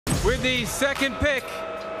With the second pick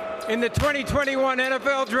in the 2021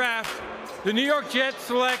 NFL Draft, the New York Jets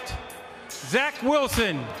select Zach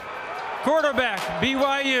Wilson, quarterback,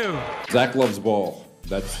 BYU. Zach loves ball.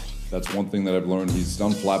 That's one thing that I've learned. He's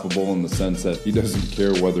unflappable in the sense that he doesn't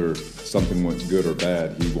care whether something went good or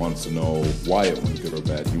bad. He wants to know why it went good or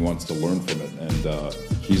bad. He wants to learn from it. And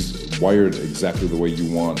he's wired exactly the way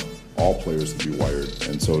you want all players to be wired.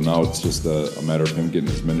 And so now it's just a matter of him getting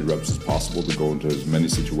as many reps as possible to go into as many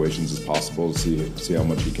situations as possible to see how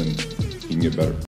much he can get better.